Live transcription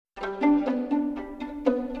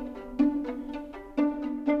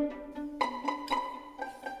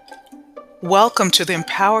Welcome to the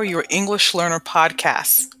Empower Your English Learner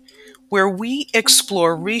podcast, where we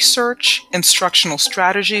explore research, instructional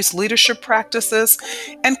strategies, leadership practices,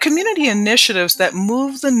 and community initiatives that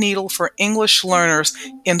move the needle for English learners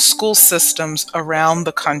in school systems around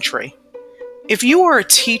the country. If you are a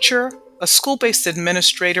teacher, a school-based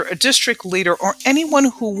administrator, a district leader, or anyone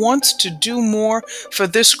who wants to do more for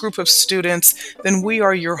this group of students, then we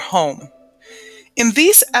are your home. In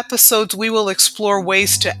these episodes, we will explore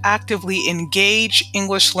ways to actively engage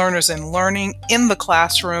English learners in learning in the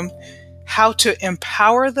classroom, how to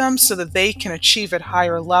empower them so that they can achieve at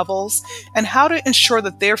higher levels, and how to ensure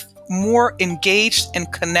that they're more engaged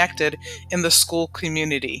and connected in the school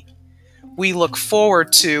community. We look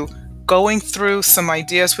forward to going through some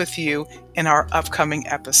ideas with you in our upcoming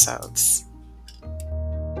episodes.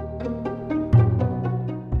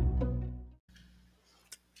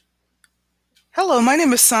 Hello, my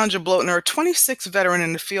name is Sandra Blotner, a 26 veteran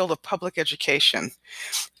in the field of public education.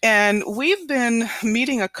 And we've been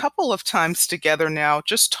meeting a couple of times together now,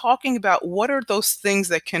 just talking about what are those things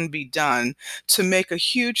that can be done to make a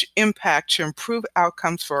huge impact to improve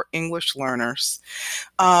outcomes for English learners.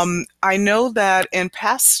 I know that in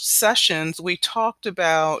past sessions, we talked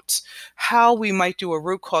about how we might do a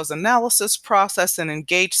root cause analysis process and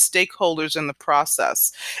engage stakeholders in the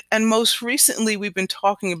process. And most recently, we've been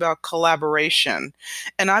talking about collaboration.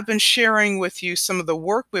 And I've been sharing with you some of the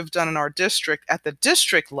work we've done in our district at the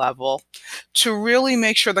district level to really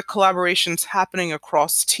make sure the collaboration is happening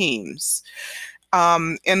across teams.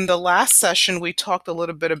 In the last session, we talked a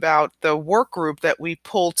little bit about the work group that we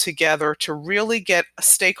pulled together to really get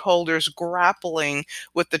stakeholders grappling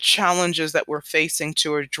with the challenges that we're facing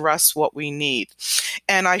to address what we need.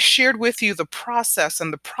 And I shared with you the process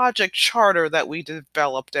and the project charter that we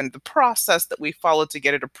developed and the process that we followed to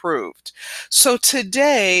get it approved. So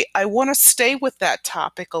today, I want to stay with that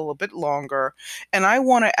topic a little bit longer, and I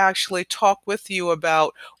want to actually talk with you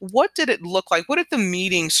about what did it look like? What did the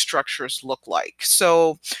meeting structures look like?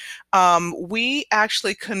 So we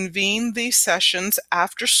actually convened these sessions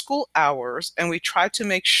after school hours, and we tried to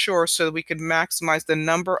make sure so that we could maximize the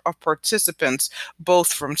number of participants,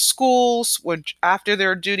 both from schools after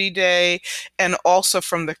their duty day, and also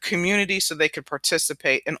from the community so they could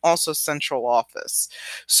participate, and also central office.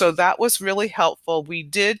 So that was really helpful. We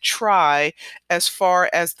did try, as far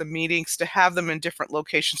as the meetings, to have them in different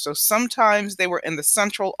locations. So sometimes they were in the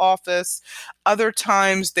central office, other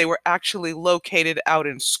times they were actually located out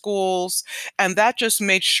in schools, and that just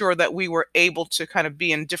made sure that we were able to kind of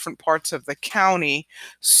be in different parts of the county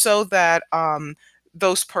so that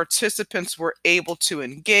those participants were able to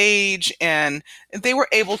engage and they were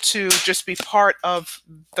able to just be part of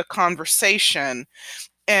the conversation.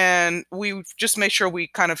 And we just made sure we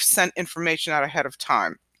kind of sent information out ahead of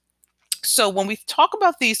time. So when we talk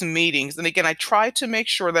about these meetings, and again, I try to make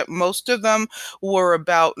sure that most of them were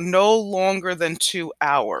about no longer than 2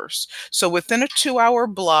 hours. So within a 2 hour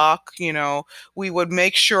block, we would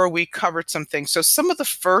make sure we covered some things. So some of the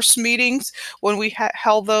first meetings, when we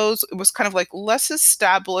held those, it was kind of like, let's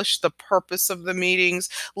establish the purpose of the meetings.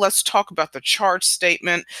 Let's talk about the charge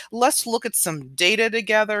statement. Let's look at some data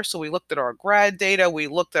together. So we looked at our grad data. We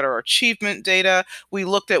looked at our achievement data. We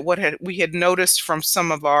looked at what we had noticed from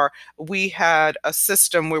some of we had a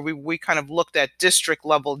system where we kind of looked at district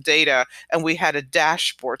level data, and we had a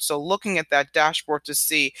dashboard. So looking at that dashboard to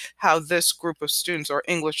see how this group of students or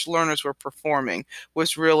English learners were performing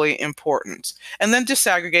was really important. And then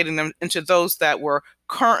disaggregating them into those that were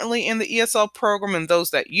currently in the ESL program and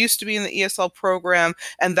those that used to be in the ESL program,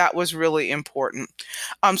 and that was really important.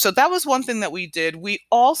 So that was one thing that we did. We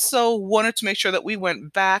also wanted to make sure that we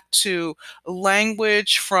went back to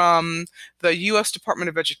language from the U.S. Department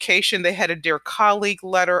of Education. They had a Dear Colleague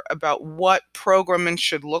letter about what programming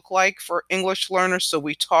should look like for English learners, so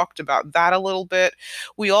we talked about that a little bit.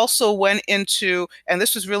 We also went into, and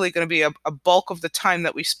this was really going to be a bulk of the time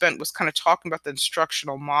that we spent, was kind of talking about the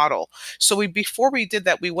instructional model. So before we did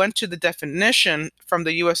that, we went to the definition from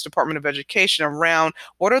the U.S. Department of Education around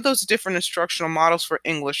what are those different instructional models for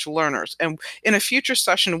English learners. And in a future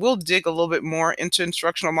session, we'll dig a little bit more into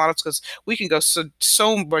instructional models because we can go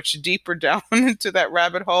so much deeper down into that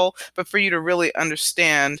rabbit hole. But for you to really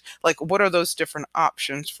understand, like, what are those different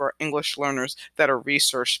options for English learners that are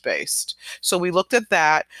research-based? So we looked at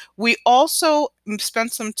that. We also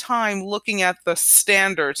spent some time looking at the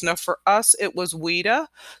standards. Now, for us, it was WIDA.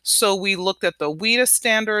 So we looked at the WIDA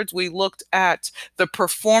standards. We looked at the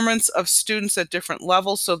performance of students at different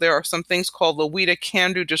levels. So there are some things called the WIDA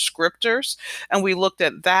can-do descriptors, and we looked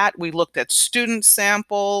at that. We looked at student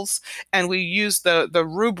samples, and we used the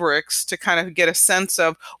rubrics to kind of get a sense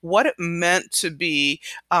of what it meant to be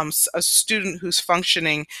a student who's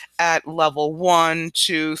functioning at level 1,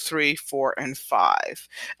 2, 3, 4, and 5.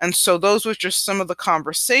 And so those were just some of the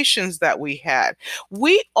conversations that we had.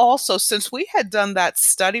 We also, since we had done that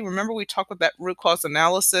study, remember we talked about that root cause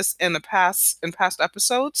analysis in past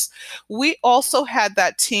episodes, we also had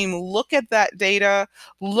that team look at that data,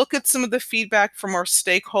 look at some of the feedback from our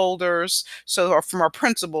stakeholders, so or from our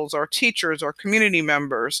principals, our teachers, our community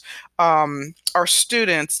members, our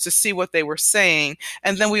students, to see what they were saying.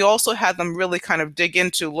 And then we also had them really kind of dig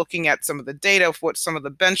into looking at some of the data of what some of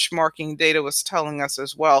the benchmarking data was telling us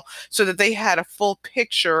as well, so that they had a full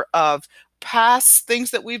picture of past things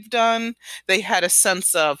that we've done. They had a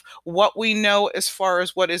sense of what we know as far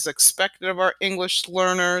as what is expected of our English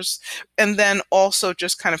learners, and then also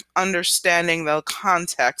just kind of understanding the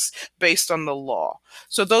context based on the law.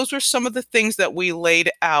 So those were some of the things that we laid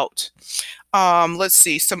out. Let's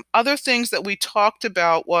see, some other things that we talked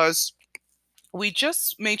about was we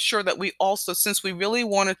just made sure that we also, since we really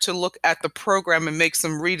wanted to look at the program and make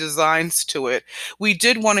some redesigns to it, we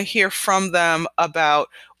did want to hear from them about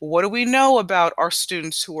what do we know about our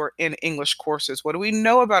students who are in English courses? What do we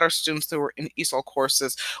know about our students who are in ESOL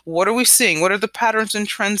courses? What are we seeing? What are the patterns and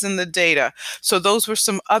trends in the data? So those were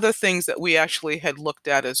some other things that we actually had looked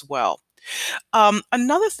at as well.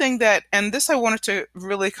 Another thing that, and this I wanted to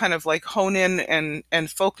really kind of like hone in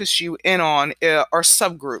and focus you in on, are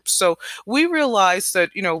subgroups. So we realized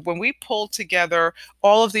that, when we pulled together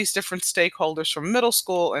all of these different stakeholders from middle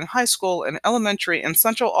school and high school and elementary and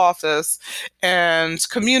central office and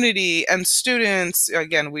community and students,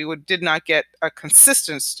 again, did not get a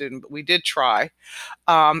consistent student, but we did try,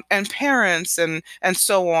 and parents and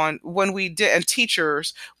so on. When we did, and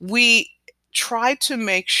teachers, we try to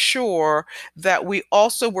make sure that we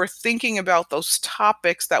also were thinking about those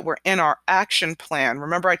topics that were in our action plan.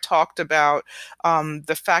 Remember, I talked about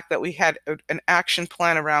the fact that we had an action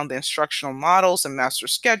plan around the instructional models and master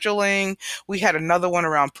scheduling. We had another one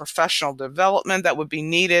around professional development that would be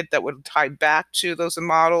needed, that would tie back to those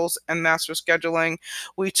models and master scheduling.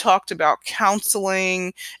 We talked about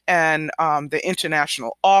counseling and the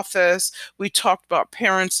international office. We talked about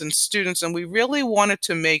parents and students, and we really wanted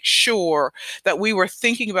to make sure that we were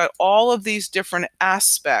thinking about all of these different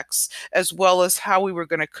aspects, as well as how we were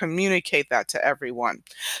going to communicate that to everyone.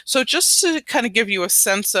 So just to kind of give you a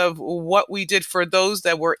sense of what we did for those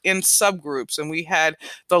that were in subgroups, and we had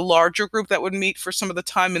the larger group that would meet for some of the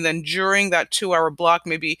time, and then during that 2-hour block,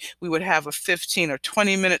 maybe we would have a 15 or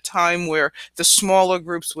 20-minute time where the smaller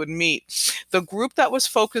groups would meet. The group that was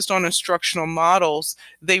focused on instructional models,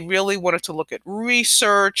 they really wanted to look at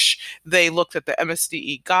research. They looked at the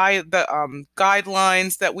MSDE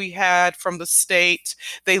guidelines that we had from the state.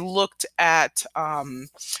 They looked at,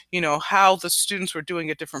 how the students were doing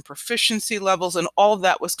at different proficiency levels, and all of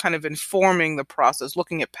that was kind of informing the process,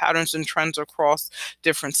 looking at patterns and trends across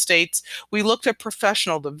different states. We looked at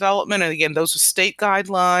professional development, and again, those are state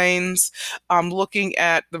guidelines, looking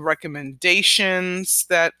at the recommendations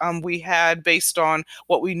that we had based on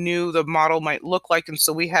what we knew the model might look like, and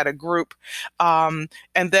so we had a group. And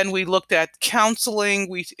then we looked at counseling.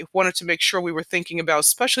 We wanted to make sure we were thinking about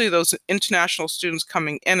especially those international students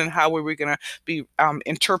coming in and how we were going to be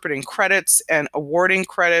interpreting credits and awarding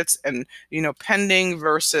credits, and pending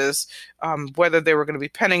versus whether they were going to be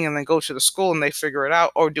pending and then go to the school and they figure it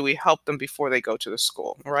out, or do we help them before they go to the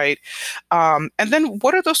school, right? And then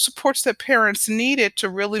what are those supports that parents needed to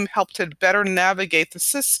really help to better navigate the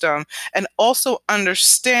system and also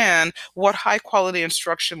understand what high quality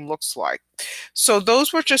instruction looks like? So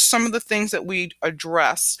those were just some of the things that we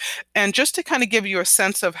addressed. And just to kind of give you a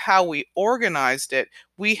sense of how we organized it,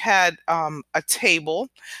 we had a table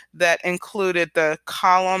that included the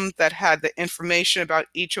column that had the information about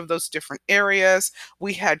each of those different areas.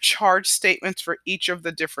 We had charge statements for each of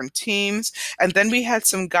the different teams, and then we had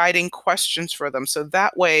some guiding questions for them. So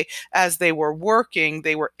that way, as they were working,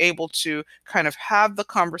 they were able to kind of have the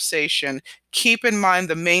conversation, keep in mind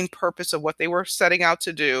the main purpose of what they were setting out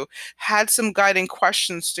to do, had some guiding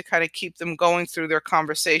questions to kind of keep them going through their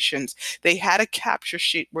conversations. They had a capture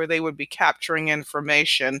sheet where they would be capturing information.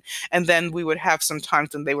 information, and then we would have some times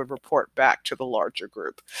when they would report back to the larger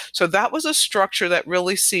group. So that was a structure that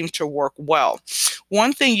really seemed to work well.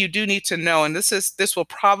 One thing you do need to know, and this will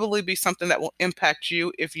probably be something that will impact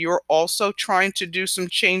you if you're also trying to do some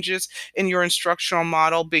changes in your instructional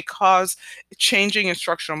model, because changing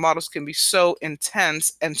instructional models can be so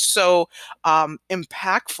intense and so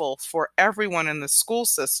impactful for everyone in the school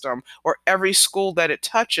system or every school that it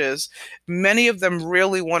touches. Many of them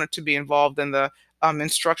really wanted to be involved in the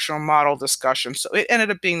instructional model discussion. So it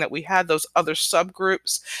ended up being that we had those other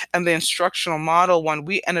subgroups, and the instructional model one,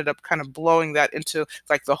 we ended up kind of blowing that into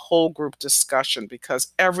like the whole group discussion,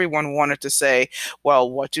 because everyone wanted to say,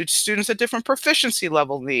 well, what do students at different proficiency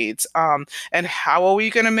level needs? And how are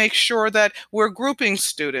we going to make sure that we're grouping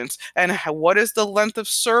students? And what is the length of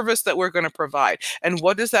service that we're going to provide? And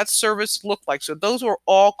what does that service look like? So those were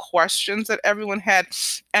all questions that everyone had.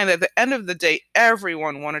 And at the end of the day,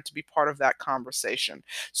 everyone wanted to be part of that conversation.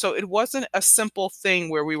 So it wasn't a simple thing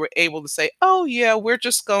where we were able to say, oh, yeah, we're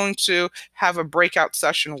just going to have a breakout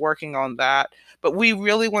session working on that. But we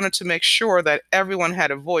really wanted to make sure that everyone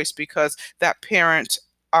had a voice, because that parent,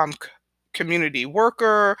 community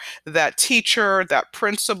worker, that teacher, that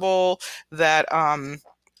principal, that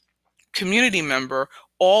community member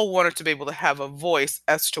all wanted to be able to have a voice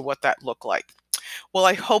as to what that looked like. Well,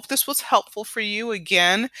 I hope this was helpful for you.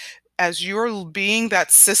 Again, as you're being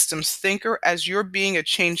that systems thinker, as you're being a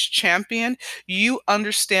change champion, you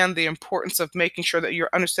understand the importance of making sure that you're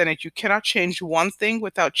understanding you cannot change one thing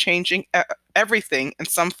without changing everything in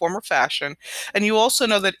some form or fashion. And you also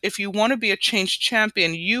know that if you want to be a change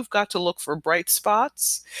champion, you've got to look for bright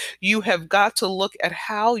spots. You have got to look at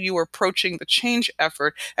how you are approaching the change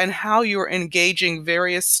effort and how you are engaging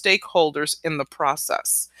various stakeholders in the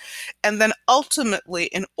process. And then ultimately,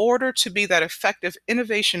 in order to be that effective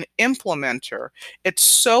innovation implementer, it's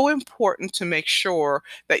so important to make sure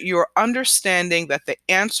that you're understanding that the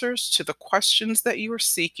answers to the questions that you are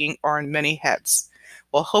seeking are in many heads.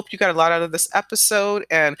 Well, hope you got a lot out of this episode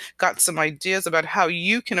and got some ideas about how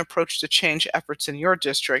you can approach the change efforts in your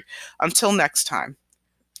district. Until next time,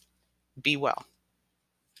 be well.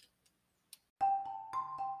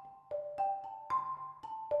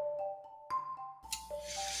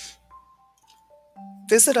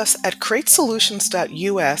 Visit us at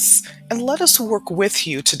createsolutions.us and let us work with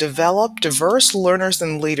you to develop diverse learners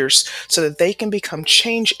and leaders so that they can become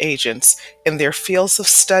change agents in their fields of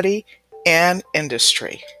study and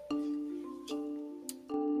industry.